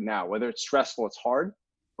things right now, whether it's stressful, it's hard,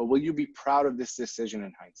 but will you be proud of this decision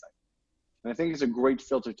in hindsight? And I think it's a great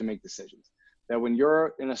filter to make decisions. That when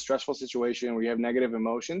you're in a stressful situation where you have negative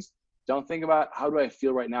emotions, don't think about how do I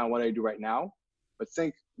feel right now, what do I do right now, but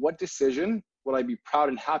think, what decision will I be proud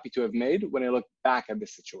and happy to have made when I look back at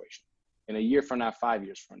this situation in a year from now, 5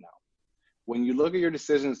 years from now? When you look at your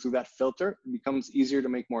decisions through that filter, it becomes easier to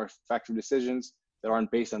make more effective decisions that aren't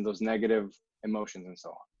based on those negative emotions and so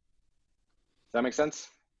on. Does that make sense?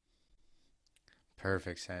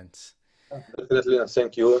 Perfect sense. Definitely, and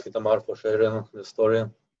thank you, Itamar, for sharing the story.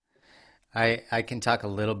 I can talk a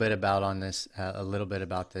little bit about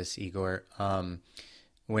this, Igor.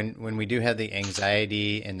 When we do have the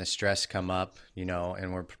anxiety and the stress come up,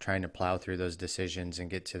 and we're trying to plow through those decisions and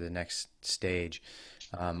get to the next stage,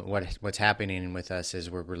 what's happening with us is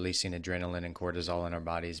we're releasing adrenaline and cortisol in our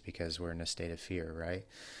bodies because we're in a state of fear, right?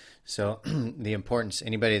 So the importance,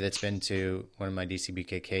 anybody that's been to one of my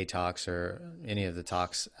DCBKK talks or any of the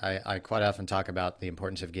talks, I quite often talk about the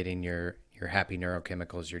importance of getting your happy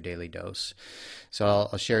neurochemicals, your daily dose. So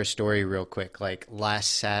I'll share a story real quick. Like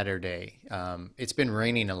last Saturday, it's been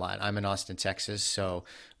raining a lot. I'm in Austin, Texas, so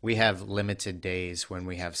we have limited days when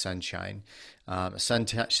we have sunshine.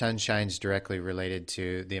 Sunshine is directly related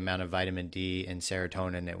to the amount of vitamin D and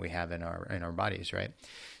serotonin that we have in our bodies, right?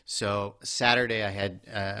 So Saturday I had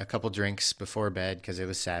a couple drinks before bed because it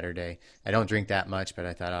was Saturday. I don't drink that much, but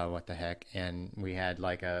I thought, oh, what the heck? And we had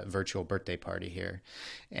like a virtual birthday party here.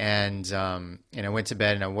 And I went to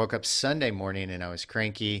bed and I woke up Sunday morning and I was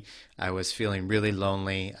cranky. I was feeling really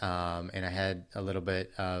lonely. And I had a little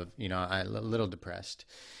bit of, a little depressed.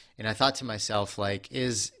 And I thought to myself, like,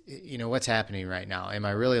 what's happening right now? Am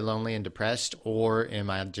I really lonely and depressed, or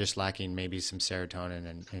am I just lacking maybe some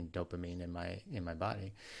serotonin and dopamine in my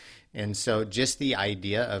body? And so just the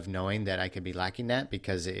idea of knowing that I could be lacking that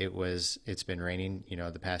because it's been raining,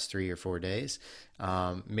 the past 3 or 4 days,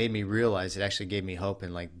 made me realize it actually gave me hope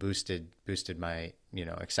and like boosted my,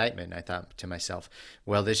 excitement. And I thought to myself,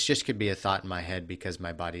 well, this just could be a thought in my head because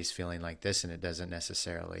my body's feeling like this, and it doesn't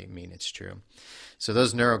necessarily mean it's true. So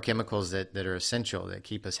those neurochemicals that are essential, that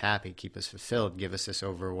keep us happy, keep us fulfilled, give us this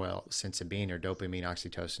overall sense of being, are dopamine,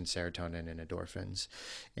 oxytocin, serotonin, and endorphins.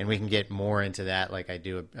 And we can get more into that like I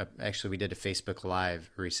do. Actually, we did a Facebook Live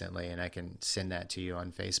recently, and I can send that to you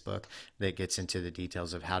on Facebook that gets into the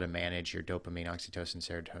details of how to manage your dopamine, oxytocin,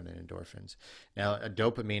 serotonin, and endorphins. Now, a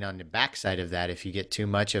dopamine on the backside of that, if you get too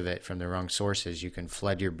much of it from the wrong sources, you can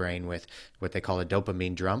flood your brain with what they call a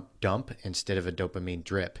dopamine dump instead of a dopamine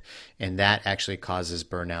drip. And that actually causes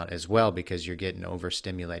burnout as well because you're getting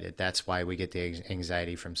overstimulated. That's why we get the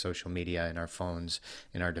anxiety from social media and our phones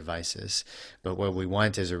and our devices. But what we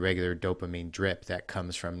want is a regular dopamine drip that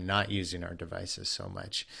comes from not using our devices so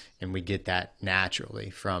much. And we get that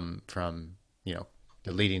naturally from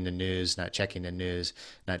deleting the news, not checking the news,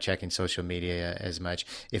 not checking social media as much.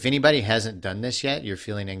 If anybody hasn't done this yet, you're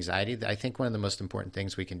feeling anxiety, I think one of the most important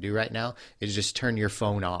things we can do right now is just turn your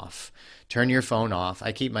phone off. Turn your phone off.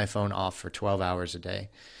 I keep my phone off for 12 hours a day.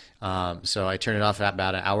 So I turn it off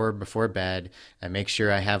about an hour before bed. I make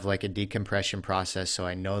sure I have like a decompression process so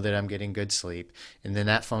I know that I'm getting good sleep. And then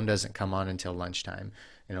that phone doesn't come on until lunchtime.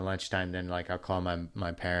 And at lunchtime, then like I'll call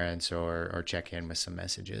my parents or check in with some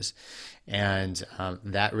messages. And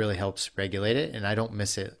that really helps regulate it. And I don't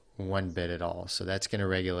miss it one bit at all. So that's going to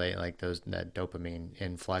regulate like that dopamine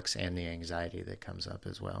influx and the anxiety that comes up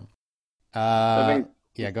as well. I think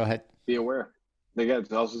Yeah, go ahead. be aware. Again,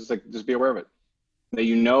 it's also just be aware of it. That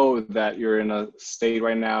you know that you're in a state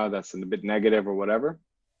right now that's a bit negative or whatever.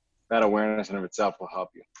 That awareness in of itself will help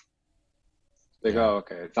you. Like, oh,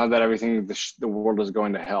 okay, it's not that everything, the world is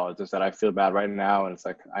going to hell. It's just that I feel bad right now. And it's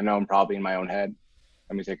like, I know I'm probably in my own head.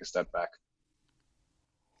 Let me take a step back.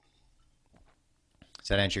 Does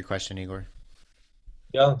that answer your question, Igor?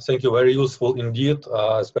 Yeah, thank you. Very useful indeed,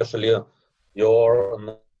 especially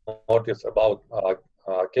your notice about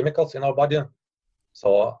chemicals in our body.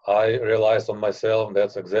 So I realized on myself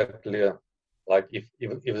that's exactly like if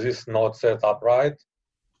this is not set up right,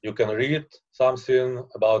 you can read something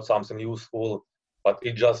about something useful, but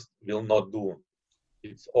it just will not do.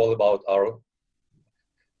 It's all about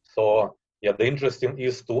So yeah, the interesting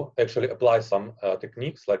is to actually apply some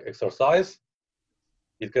techniques like exercise.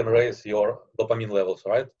 It can raise your dopamine levels,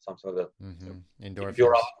 right? Something like that. Mm-hmm. Endorphins, if you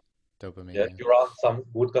run, dopamine. if you run some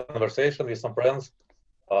good conversation with some friends,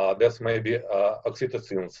 that's maybe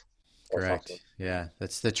oxytocins. Correct. Something. Yeah,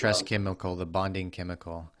 that's the trust chemical, the bonding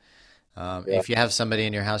chemical. If you have somebody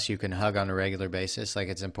in your house you can hug on a regular basis, like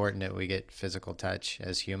it's important that we get physical touch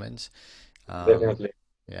as humans. Definitely.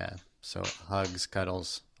 Yeah. So hugs,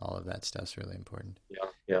 cuddles, all of that stuff's really important.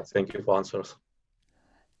 Yeah. Thank you for answers.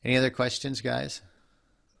 Any other questions, guys?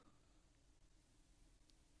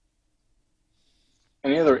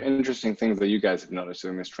 Any other interesting things that you guys have noticed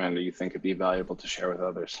in this trend that you think could be valuable to share with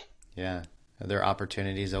others? Yeah. Are there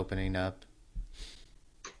opportunities opening up?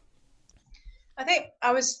 I think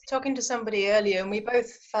I was talking to somebody earlier and we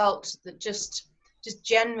both felt that just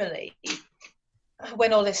generally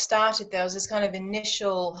when all this started, there was this kind of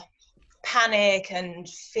initial panic and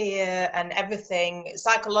fear and everything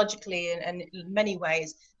psychologically and in many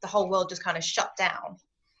ways, the whole world just kind of shut down.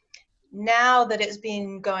 Now that it's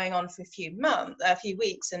been going on for a few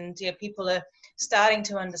weeks and people are starting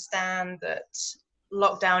to understand that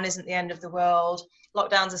lockdown isn't the end of the world.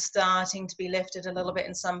 Lockdowns are starting to be lifted a little bit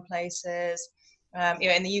in some places.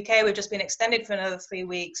 In the UK, we've just been extended for another 3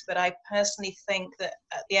 weeks, but I personally think that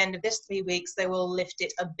at the end of this 3 weeks, they will lift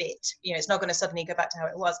it a bit. It's not going to suddenly go back to how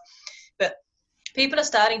it was, but people are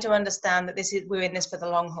starting to understand that we're in this for the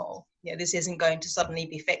long haul. This isn't going to suddenly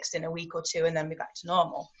be fixed in a week or two and then be back to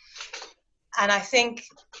normal. And I think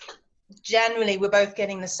generally we're both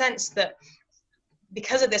getting the sense that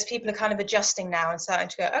because of this, people are kind of adjusting now and starting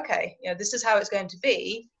to go, okay, this is how it's going to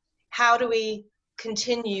be. How do we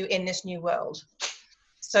continue in this new world?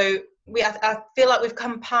 So I feel like we've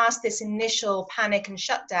come past this initial panic and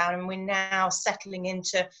shutdown, and we're now settling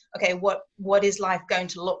into, okay, what is life going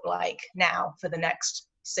to look like now for the next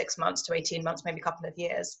 6 months to 18 months, maybe a couple of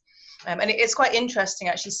years? And it's quite interesting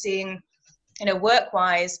actually seeing,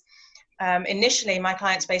 work-wise, initially my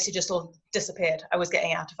clients basically just all disappeared. I was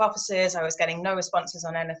getting out of offices. I was getting no responses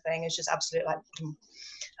on anything. It's just absolute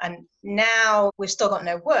and now we've still got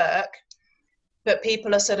no work, but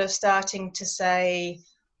people are sort of starting to say,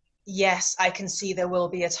 yes, I can see there will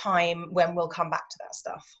be a time when we'll come back to that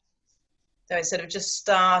stuff. So it's sort of just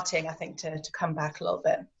starting, I think, to come back a little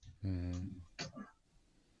bit.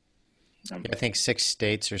 I think 6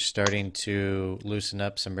 states are starting to loosen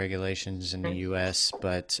up some regulations in the U.S.,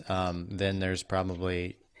 but then there's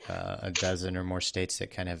probably a dozen or more states that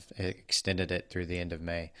kind of extended it through the end of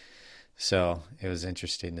May. So it was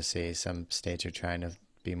interesting to see some states are trying to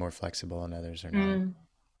be more flexible and others are not.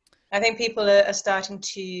 I think people are starting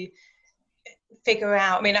to figure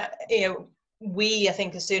out, I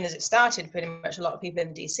think as soon as it started, pretty much a lot of people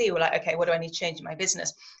in DC were like, okay, what do I need to change in my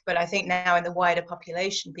business? But I think now in the wider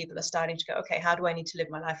population, people are starting to go, okay, how do I need to live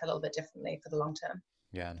my life a little bit differently for the long term?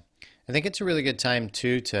 Yeah. I think it's a really good time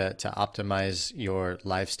too to optimize your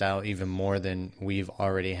lifestyle even more than we've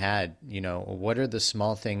already had. What are the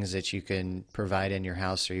small things that you can provide in your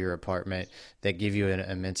house or your apartment that give you an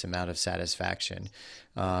immense amount of satisfaction?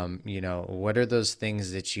 What are those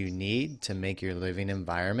things that you need to make your living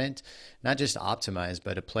environment not just optimized,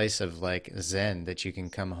 but a place of like zen that you can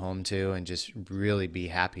come home to and just really be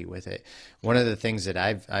happy with it? One of the things that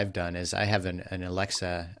I've done is I have an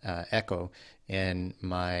Alexa Echo in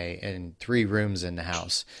 3 rooms in the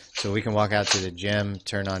house. So we can walk out to the gym,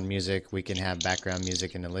 turn on music. We can have background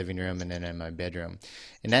music in the living room and then in my bedroom.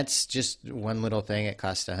 And that's just one little thing. It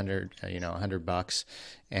costs $100,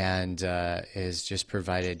 and is just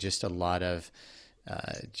provided just a lot of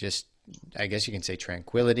I guess you can say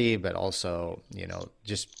tranquility, but also,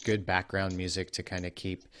 just good background music to kind of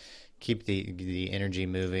keep the energy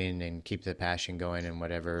moving and keep the passion going in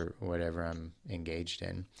whatever I'm engaged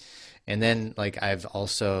in. And then I've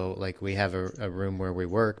also, we have a room where we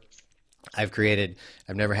work. I've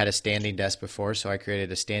never had a standing desk before, so I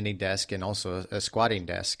created a standing desk and also a squatting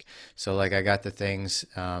desk. So I got the things,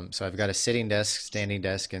 so I've got a sitting desk, standing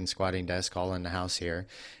desk, and squatting desk all in the house here.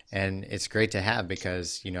 And it's great to have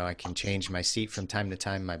because, I can change my seat from time to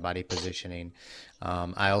time, my body positioning.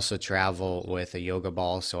 I also travel with a yoga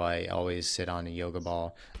ball, so I always sit on a yoga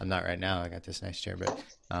ball. I'm not right now, I got this nice chair, but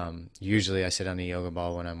usually I sit on a yoga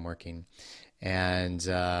ball when I'm working. And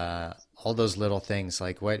all those little things,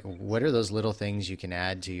 what are those little things you can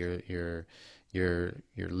add to your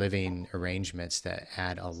living arrangements that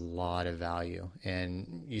add a lot of value?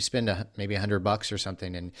 And you spend maybe $100 or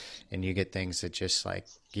something, and you get things that just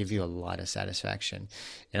give you a lot of satisfaction.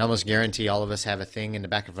 And almost guarantee all of us have a thing in the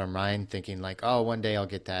back of our mind thinking oh, one day I'll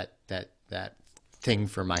get that thing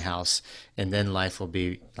for my house, and then life will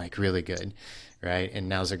be really good. Right. And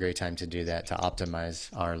now's a great time to do that, to optimize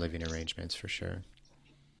our living arrangements for sure.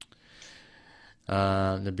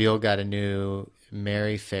 Nabil got a new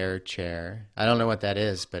Mary Fair chair. I don't know what that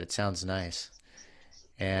is, but it sounds nice.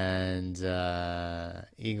 And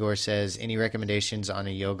Igor says, any recommendations on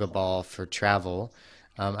a yoga ball for travel?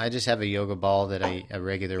 I just have a yoga ball a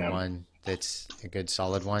regular one that's a good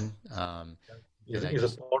solid one. Is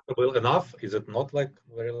it portable enough? Is it not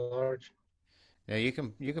very large? Yeah, you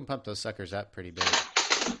can pump those suckers up pretty big.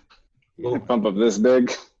 You can pump up this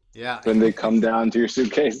big. Yeah. Then they come down to your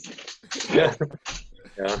suitcase. Yeah.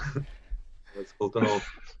 Yeah. That's cool to know.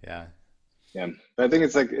 Yeah. Yeah. But I think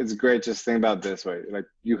it's great just think about it this way.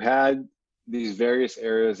 You had these various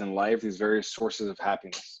areas in life, these various sources of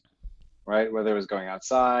happiness, right? Whether it was going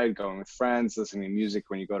outside, going with friends, listening to music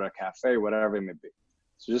when you go to a cafe, whatever it may be.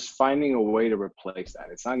 So just finding a way to replace that.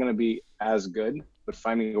 It's not going to be as good, but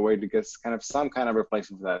finding a way to get some kind of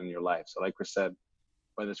replacement for that in your life. So like Chris said,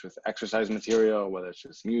 whether it's with exercise material, whether it's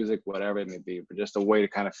just music, whatever it may be, but just a way to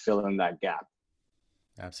kind of fill in that gap.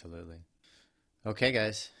 Absolutely. Okay,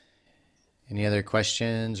 guys. Any other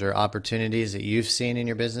questions or opportunities that you've seen in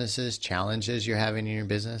your businesses, challenges you're having in your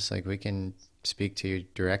business? We can speak to you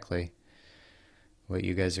directly, what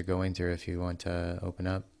you guys are going through if you want to open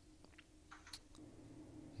up.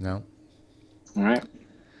 No? All right.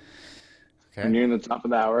 Okay. We're nearing the top of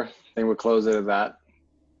the hour. I think we'll close it at that.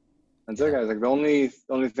 And so, guys, the only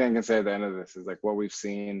thing I can say at the end of this is what we've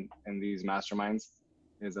seen in these masterminds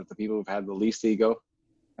is that the people who've had the least ego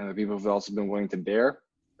and the people who've also been willing to dare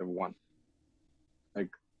have won.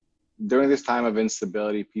 During this time of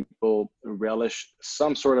instability, people relish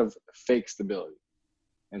some sort of fake stability,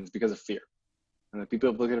 and it's because of fear. And the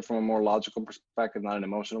people who look at it from a more logical perspective, not an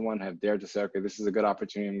emotional one, have dared to say, okay, this is a good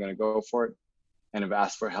opportunity, I'm going to go for it, and have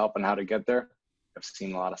asked for help on how to get there. I've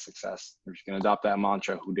seen a lot of success. If you can adopt that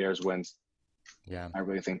mantra, who dares wins. Yeah. I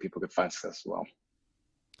really think people could find success as well.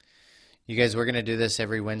 You guys, we're going to do this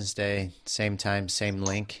every Wednesday, same time, same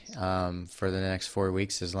link, for the next 4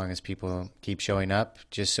 weeks, as long as people keep showing up,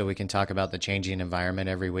 just so we can talk about the changing environment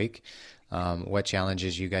every week. What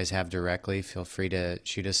challenges you guys have directly, feel free to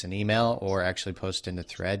shoot us an email or actually post in the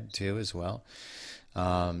thread too as well.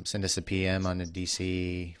 Send us a PM on the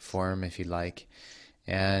DC forum if you'd like.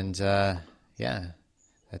 And yeah,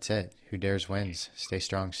 that's it. Who dares wins. Stay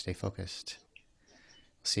strong, stay focused.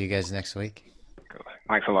 See you guys next week. Cool.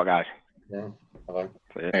 Thanks a lot, guys. Yeah. Bye-bye.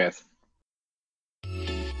 See you. Yes.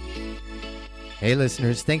 Hey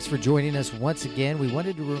listeners, thanks for joining us once again. We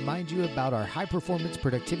wanted to remind you about our high performance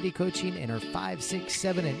productivity coaching and our 5, 6,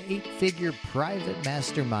 7, and 8-figure private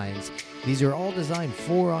masterminds. These are all designed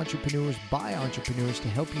for entrepreneurs by entrepreneurs to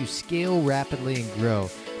help you scale rapidly and grow.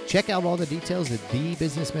 Check out all the details at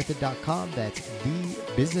thebusinessmethod.com. That's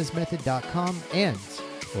thebusinessmethod.com, and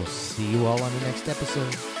we'll see you all on the next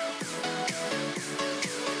episode.